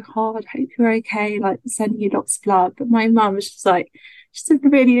sounds so hard. Hope you're okay. Like, sending you lots of love. But my mum was just like, she's a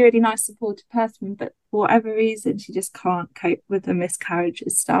really, really nice, supportive person. But for whatever reason, she just can't cope with the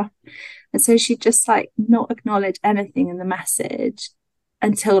miscarriages stuff. And so she just like not acknowledge anything in the message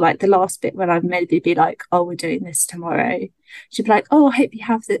until like the last bit when I'd maybe be like, oh, we're doing this tomorrow. She'd be like, oh, I hope you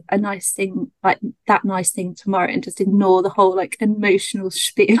have a nice thing, like that nice thing tomorrow, and just ignore the whole like emotional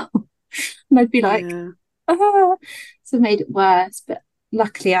spiel. And I'd be like, So it made it worse. But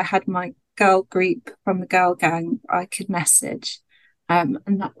luckily I had my girl group from the girl gang I could message. And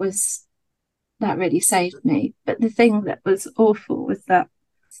that really saved me. But the thing that was awful was that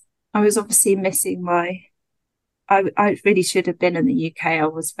I was obviously missing I really should have been in the UK. I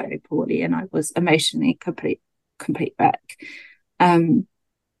was very poorly and I was emotionally complete wreck.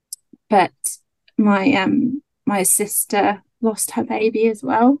 But my sister lost her baby as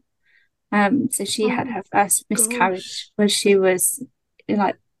well. So she had her first miscarriage when she was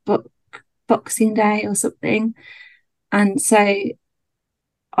like Boxing Day or something. And so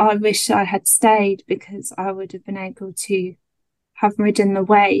I wish I had stayed, because I would have been able to have ridden the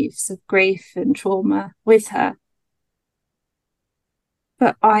waves of grief and trauma with her.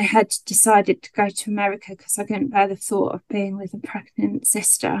 But I had decided to go to America because I couldn't bear the thought of being with a pregnant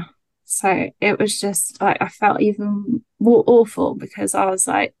sister. So it was just like, I felt even more awful because I was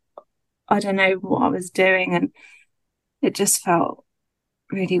like, I don't know what I was doing, and it just felt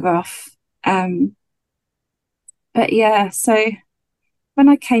really rough. But yeah, so when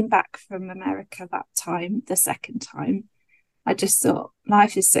I came back from America that time, the second time, I just thought,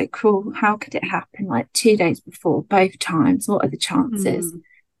 life is so cruel. How could it happen like 2 days before both times? What are the chances?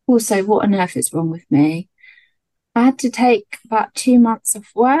 Also, what on earth is wrong with me? I had to take about 2 months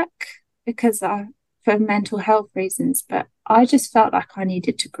off work because for mental health reasons, but I just felt like I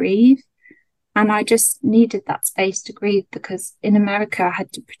needed to grieve. And I just needed that space to grieve, because in America, I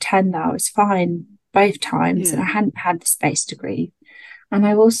had to pretend that I was fine both times, and I hadn't had the space to grieve. And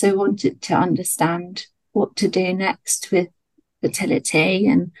I also wanted to understand what to do next with fertility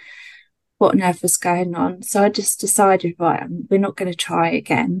and what on earth was going on. So I just decided, right, we're not going to try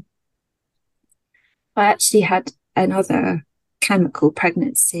again. I actually had another chemical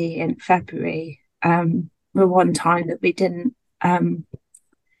pregnancy in February, the one time that we didn't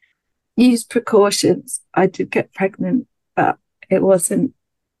use precautions. I did get pregnant, but it wasn't,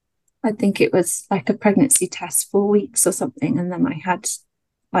 I think it was like a pregnancy test 4 weeks or something, and then I had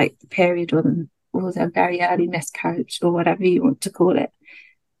like the period or the very early miscarriage, or whatever you want to call it.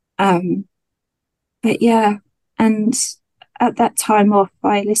 But yeah, and at that time off,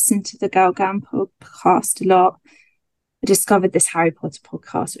 I listened to the Girl Gang podcast a lot. I discovered this Harry Potter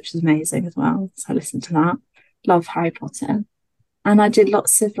podcast, which is amazing as well. So I listened to that. Love Harry Potter. And I did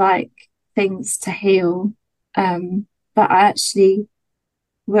lots of like things to heal. But I actually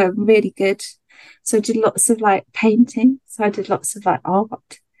were really good. So I did lots of like painting. So I did lots of like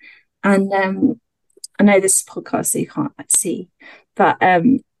art. And I know this is a podcast, so you can't like see, but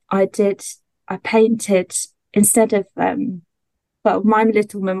I painted, instead of my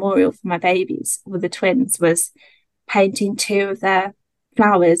little memorial for my babies, with the twins, was painting 2 of their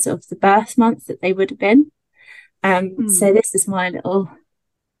flowers of the birth month that they would have been. So this is my little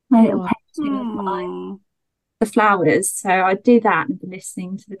painting of the flowers. So I do that and been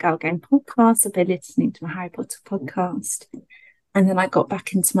listening to the Girl Gang podcast. I've been listening to my Harry Potter podcast. And then I got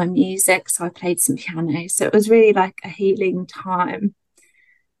back into my music, so I played some piano. So it was really like a healing time.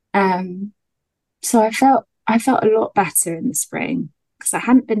 So I felt a lot better in the spring, because I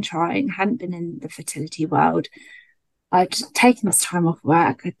hadn't been trying, I hadn't been in the fertility world. I'd taken this time off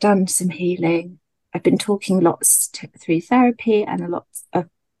work. I'd done some healing. I've been talking lots through therapy and a lot of,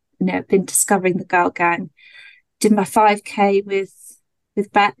 been discovering the girl gang. Did my 5K with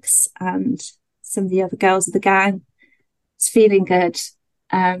Bex and some of the other girls of the gang. It's feeling good.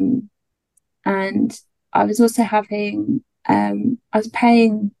 And I was also having, I was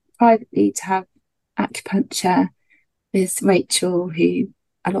paying privately to have acupuncture with Rachel, who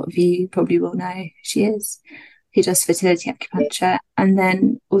a lot of you probably will know who she is, who does fertility acupuncture, and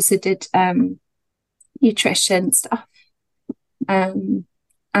then also did nutrition stuff.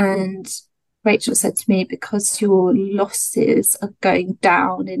 And Rachel said to me, because your losses are going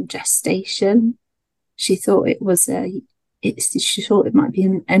down in gestation, she thought it was she thought it might be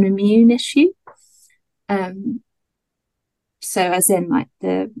an immune issue. So as in like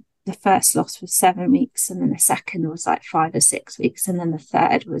the first loss was 7 weeks, and then the second was like 5 or 6 weeks, and then the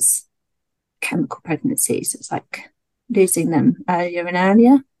third was chemical pregnancy. So it's like losing them earlier and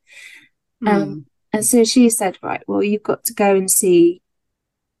earlier. And so she said, right, well, you've got to go and see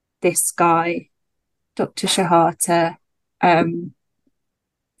this guy, Dr. Shahata, and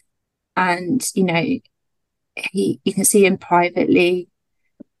you can see him privately,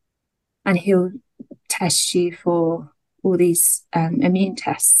 and he'll test you for all these immune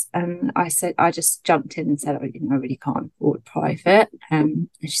tests. And I just jumped in and said, I really can't afford private. And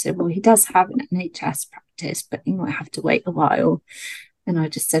she said, well, he does have an NHS practice, but you might have to wait a while. And I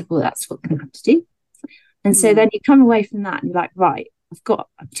just said, well, that's what I'm going to have to do. And so then you come away from that and you're like, right, I've got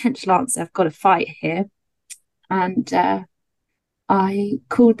a potential answer. I've got a fight here. And I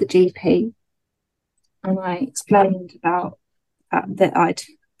called the GP and I explained about that I'd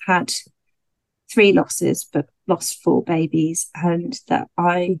had 3 losses, but lost 4 babies, and that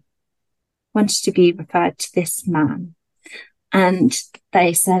I wanted to be referred to this man. And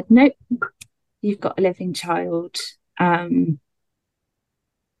they said, nope, you've got a living child. No.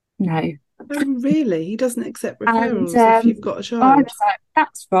 Oh, really? He doesn't accept referrals if you've got a child? I was like,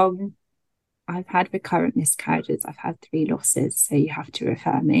 that's wrong. I've had recurrent miscarriages. I've had 3 losses, so you have to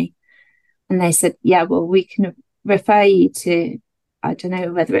refer me. And they said, yeah, well, we can refer you to, I don't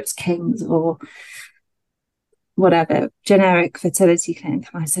know whether it's King's or whatever, generic fertility clinic.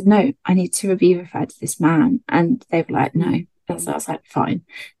 And I said, no, I need to be referred to this man. And they were like, no. And so I was like, fine.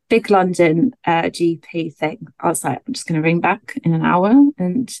 Big London GP thing. I was like, I'm just going to ring back in an hour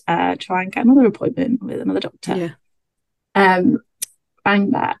and try and get another appointment with another doctor. Yeah.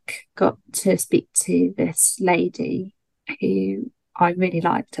 Rang back, got to speak to this lady who I really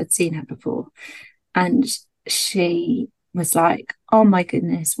liked. I'd seen her before. And she was like, oh my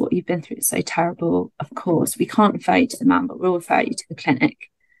goodness, what you've been through is so terrible. Of course, we can't refer you to the man, but we'll refer you to the clinic.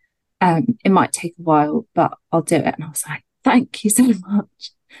 It might take a while, but I'll do it. And I was like, thank you so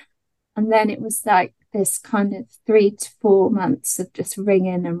much. And then it was like this kind of 3 to 4 months of just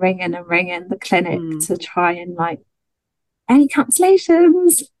ringing the clinic to try and like, any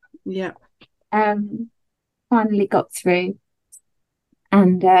cancellations? Yeah. Finally got through,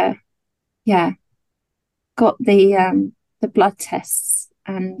 and got the blood tests,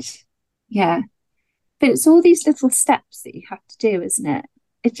 and but it's all these little steps that you have to do, isn't it?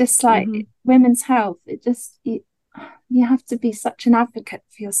 It's just like women's health. It just you have to be such an advocate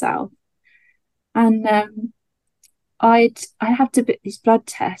for yourself. And I have to book these blood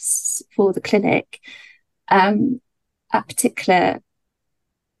tests for the clinic at particular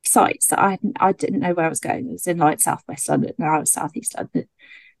sites that I didn't know where I was going. It was in like southwest London, and I was southeast London.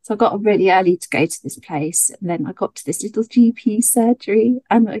 So I got up really early to go to this place, and then I got to this little GP surgery,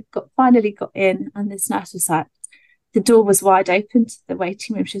 and I finally got in, and this nurse was like, the door was wide open to the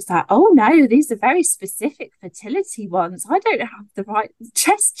waiting room. She was like, oh no, these are very specific fertility ones. I don't have the right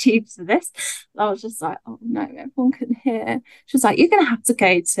chest tubes for this. And I was just like, oh no, everyone can hear. She was like, you're going to have to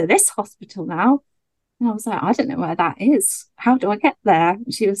go to this hospital now. And I was like, I don't know where that is. How do I get there?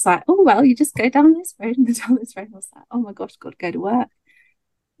 And she was like, oh, well, you just go down this road and down this road. And I was like, oh my gosh, I've got to go to work.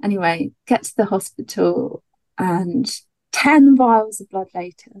 Anyway, get to the hospital, and 10 vials of blood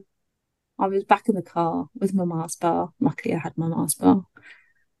later, I was back in the car with my Mars bar. Luckily, I had my Mars bar.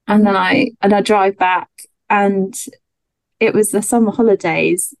 And then I drive back, and it was the summer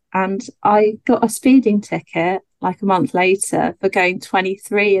holidays, and I got a speeding ticket like a month later for going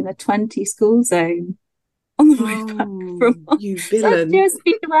 23 in a 20 school zone on the way back from you villain. So a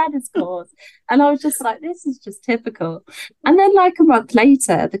speed awareness course. And I was just like, this is just typical. And then like a month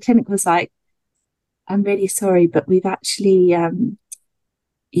later, the clinic was like, I'm really sorry, but we've actually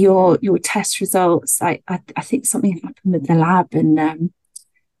your test results, I think something happened with the lab, and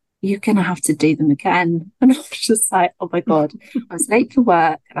you're gonna have to do them again. And I was just like, oh my god, I was late for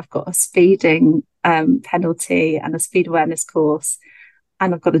work, and I've got a speeding penalty and a speed awareness course,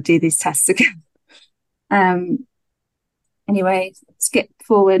 and I've got to do these tests again. Anyway, skip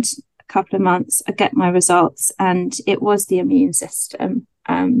forward a couple of months, I get my results, and it was the immune system,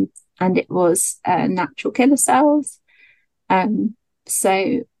 and it was natural killer cells.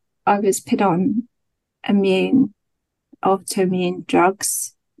 So I was put on autoimmune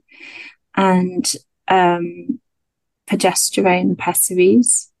drugs and progesterone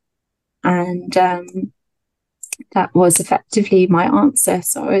pessaries, and that was effectively my answer.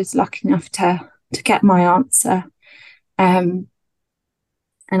 So I was lucky enough to get my answer. And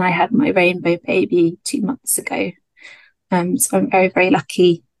I had my rainbow baby 2 months ago. So I'm very, very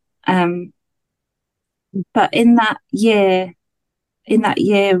lucky. But in that year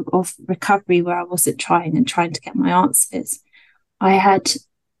of recovery where I wasn't trying to get my answers, I had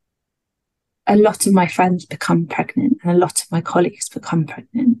a lot of my friends become pregnant and a lot of my colleagues become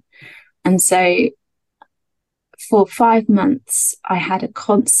pregnant. And so for 5 months, I had a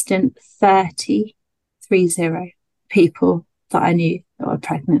constant 30 people that I knew that were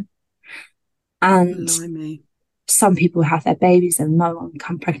pregnant. And Blimey. Some people have their babies and no one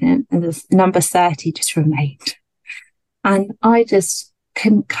become pregnant, and the number 30 just remained. And I just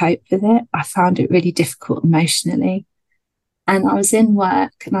couldn't cope with it. I found it really difficult emotionally. And I was in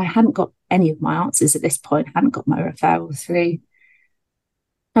work and I hadn't got any of my answers at this point, I hadn't got my referral through.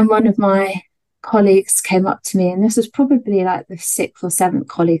 And one of my colleagues came up to me, and this was probably like the 6th or 7th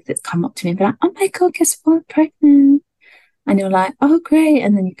colleague that's come up to me and be like, oh my God, guess what? I'm pregnant. And you're like, oh, great.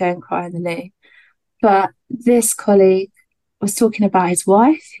 And then you go and cry in the loo. But this colleague was talking about his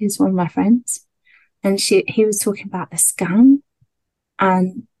wife, who's one of my friends, and he was talking about the scan.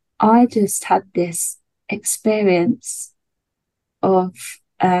 And I just had this experience of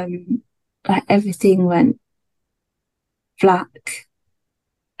like everything went black,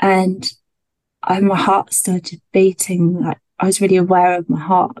 and my heart started beating. Like I was really aware of my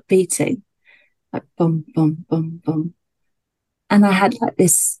heart beating, like boom, boom, boom, boom. And I had like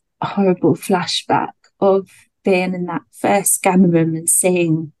this horrible flashback of being in that first scan room and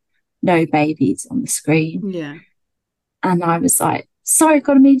seeing no babies on the screen. Yeah. And I was like, sorry,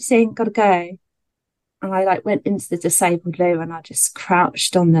 got a meeting, got to go. And I like went into the disabled loo and I just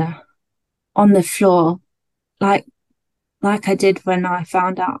crouched on the floor, like I did when I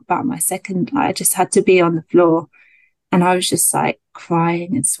found out about my second. Like, I just had to be on the floor, and I was just like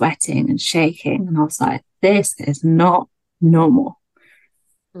crying and sweating and shaking. And I was like, this is not normal.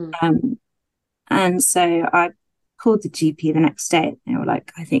 And so I called the GP the next day, and they were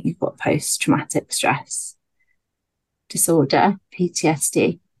like, I think you've got post-traumatic stress disorder,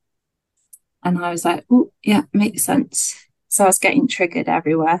 PTSD. And I was like, oh, yeah, makes sense. So I was getting triggered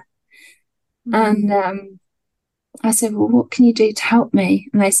everywhere. And I said, well, what can you do to help me?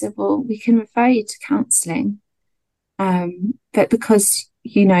 And they said, well, we can refer you to counselling. But because,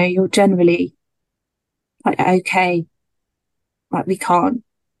 you're generally like, okay, like we can't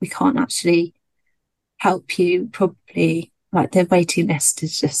actually help you probably, like the waiting list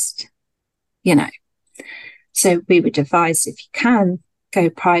is just, So we would advise, if you can, go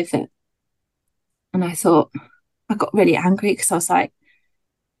private. And I got really angry because I was like,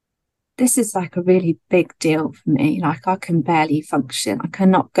 this is like a really big deal for me. Like I can barely function. I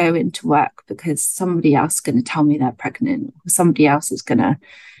cannot go into work because somebody else is going to tell me they're pregnant, or somebody else is going to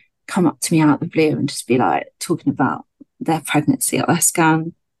come up to me out of the blue and just be like talking about their pregnancy at their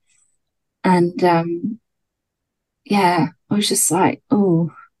scan. And I was just like,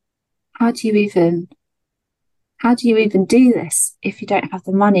 oh, how do you even do this if you don't have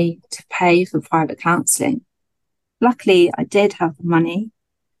the money to pay for private counselling? Luckily, I did have the money,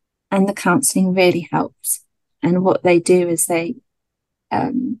 and the counselling really helps. And what they do is they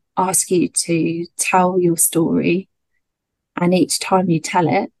ask you to tell your story, and each time you tell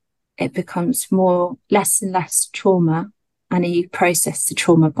it, it becomes less and less trauma, and you process the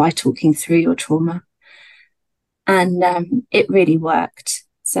trauma by talking through your trauma. And it really worked.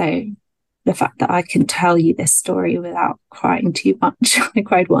 So the fact that I can tell you this story without crying too much, I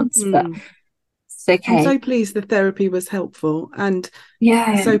cried once, but it's okay. I'm so pleased the therapy was helpful, and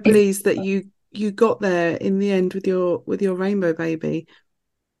so pleased that you got there in the end with your rainbow baby.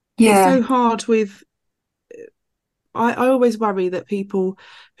 It's so hard with. I always worry that people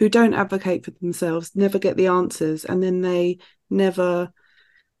who don't advocate for themselves never get the answers, and then they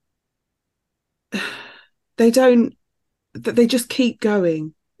just keep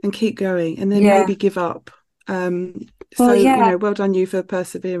going and keep going, and then maybe give up. Well done you for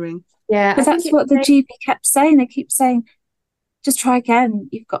persevering. Yeah, because that's what the GP kept saying. They keep saying, just try again.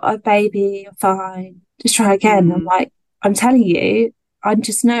 You've got a baby, you're fine. Just try again. I'm like, I'm telling you, I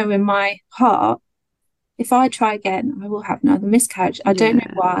just know in my heart if I try again, I will have another miscarriage. I don't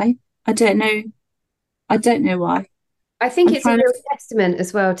know why. I don't know why. I think it's a real testament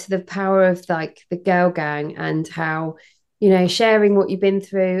as well to the power of like the Girl Gang, and how, you know, sharing what you've been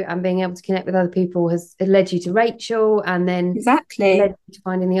through and being able to connect with other people has led you to Rachel, and then led you to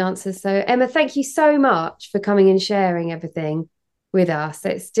finding the answers. So Emma, thank you so much for coming and sharing everything with us.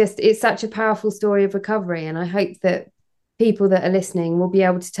 It's such a powerful story of recovery, and I hope that people that are listening will be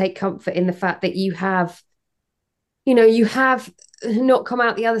able to take comfort in the fact that you have not come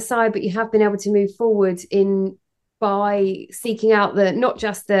out the other side, but you have been able to move forward by seeking out not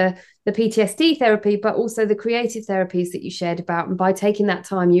just the PTSD therapy, but also the creative therapies that you shared about. And by taking that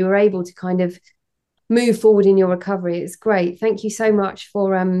time, you were able to kind of move forward in your recovery. It's great. Thank you so much for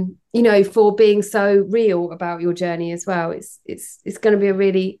for being so real about your journey as well. It's going to be a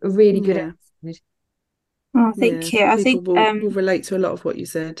really good episode. Oh, thank you. I think we'll relate to a lot of what you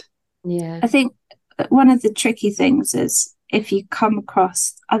said. Yeah. I think one of the tricky things is if you come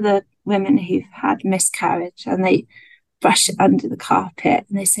across other women who've had miscarriage and they brush it under the carpet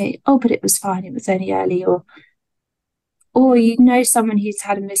and they say, oh, but it was fine, it was only early, or you know someone who's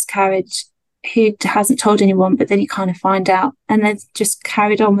had a miscarriage who hasn't told anyone, but then you kind of find out and then just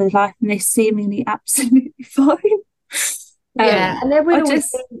carried on with life and they're seemingly absolutely fine. And there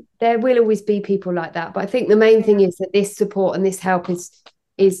will always be people like that, but I think the main thing is that this support and this help is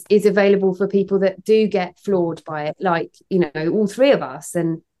available for people that do get flawed by it, like, you know, all three of us,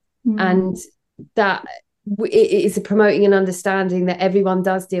 and that it is promoting an understanding that everyone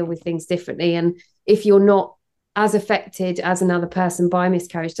does deal with things differently, and if you're not as affected as another person by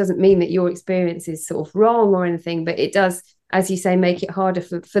miscarriage, doesn't mean that your experience is sort of wrong or anything, but it does, as you say, make it harder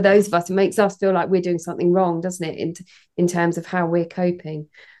for those of us. It makes us feel like we're doing something wrong, doesn't it, in terms of how we're coping.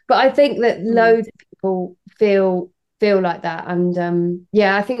 But I think that loads of people feel like that, and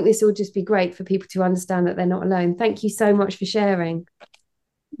I think this will just be great for people to understand that they're not alone. Thank you so much for sharing.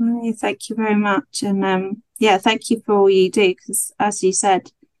 Thank you very much, and thank you for all you do, because as you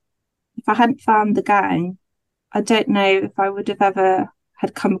said, if I hadn't found the gang, I don't know if I would have ever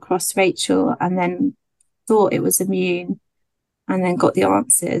had come across Rachel and then thought it was immune and then got the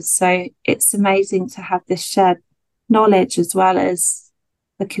answers. So it's amazing to have this shared knowledge as well as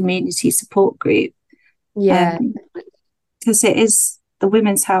a community support group. Because it is, the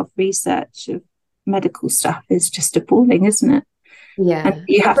women's health research of medical stuff is just appalling, isn't it? And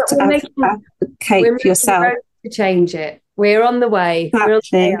you have to advocate for yourself to change it. We're on the way.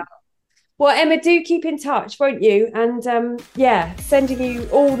 Exactly. Well, Emma, do keep in touch, won't you? And sending you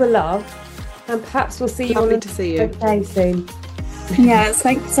all the love, and perhaps we'll see you on to see you soon. Yes,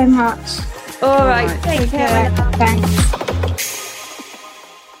 thanks so much. All right. Take care. Thanks.